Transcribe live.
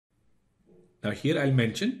Now here I'll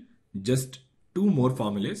mention just two more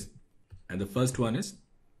formulas, and the first one is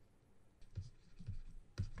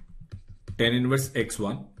tan inverse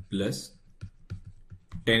x1 plus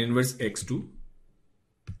tan inverse x2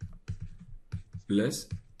 plus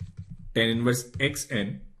tan inverse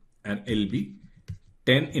xn, and it'll be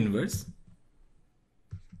tan inverse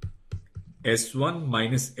S1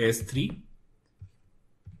 minus S3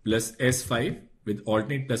 plus S5 with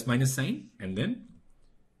alternate plus minus sign, and then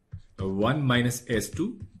 1 minus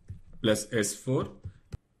S2 plus S4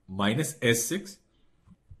 minus S6,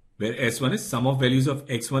 where S1 is sum of values of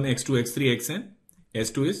x1, x2, x3, xn.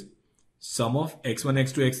 S2 is sum of x1,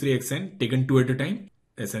 x2, x3, xn taken two at a time.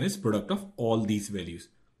 Sn is product of all these values.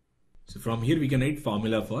 So from here we can write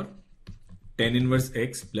formula for tan inverse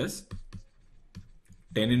x plus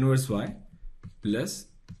tan inverse y plus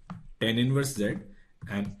tan inverse z,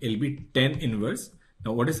 and it'll be tan inverse.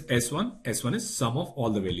 Now what is S1? S1 is sum of all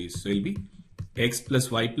the values. So it'll be x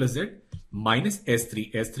plus y plus z minus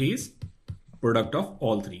S3. S3 is product of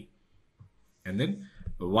all three. And then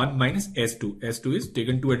 1 minus S2. S2 is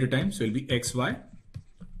taken two at a time. So it'll be xy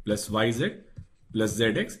plus yz plus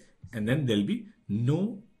zx, and then there'll be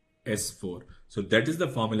no S4. So that is the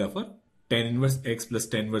formula for tan inverse x plus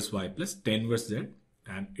tan inverse y plus tan inverse z,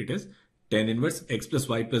 and it is tan inverse x plus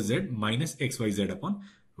y plus z minus xyz upon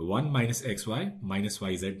 1 minus xy minus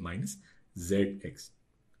yz minus zx.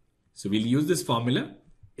 So we'll use this formula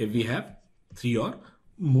if we have three or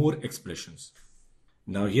more expressions.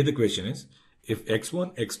 Now here the question is, if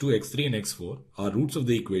x1, x2, x3 and x4 are roots of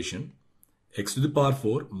the equation x to the power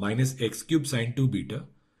 4 minus x cube sine 2 beta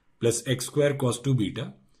plus x square cos 2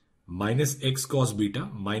 beta minus x cos beta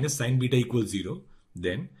minus sine beta equals 0,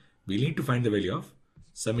 then we need to find the value of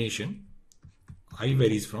summation I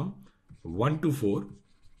varies from 1 to 4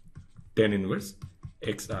 tan inverse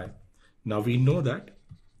xi. Now we know that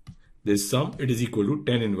this sum, it is equal to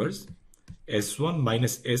tan inverse S1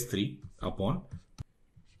 minus S3 upon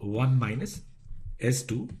 1 minus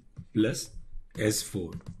S2 plus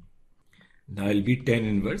S4. Now it will be tan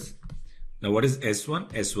inverse. Now what is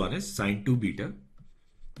S1? S1 is sine 2 beta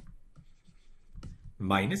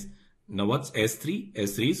minus, now what's S3?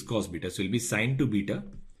 S3 is cos beta. So it will be sine 2 beta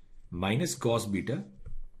minus cos beta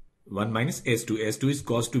 1 minus S2. S2 is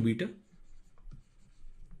cos 2 beta,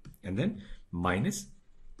 and then minus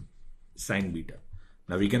sine beta.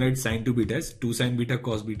 Now we can write sine 2 beta as 2 sine beta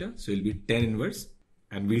cos beta. So it will be tan inverse,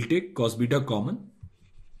 and we'll take cos beta common.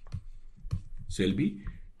 So it will be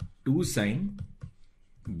 2 sine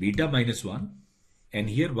beta minus 1, and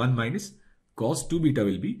here 1 minus cos 2 beta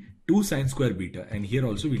will be 2 sine square beta, and here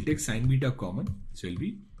also we'll take sine beta common. So it will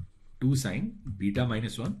be 2 sine beta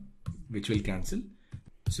minus 1, which will cancel.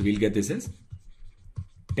 So we'll get this as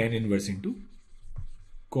tan inverse into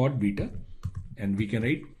cot beta, and we can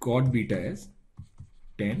write cot beta as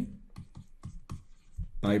tan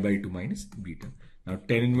pi by 2 minus beta. Now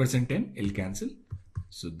tan inverse and tan will cancel.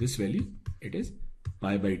 So this value, it is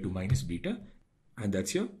pi by 2 minus beta, and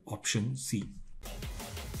that's your option C.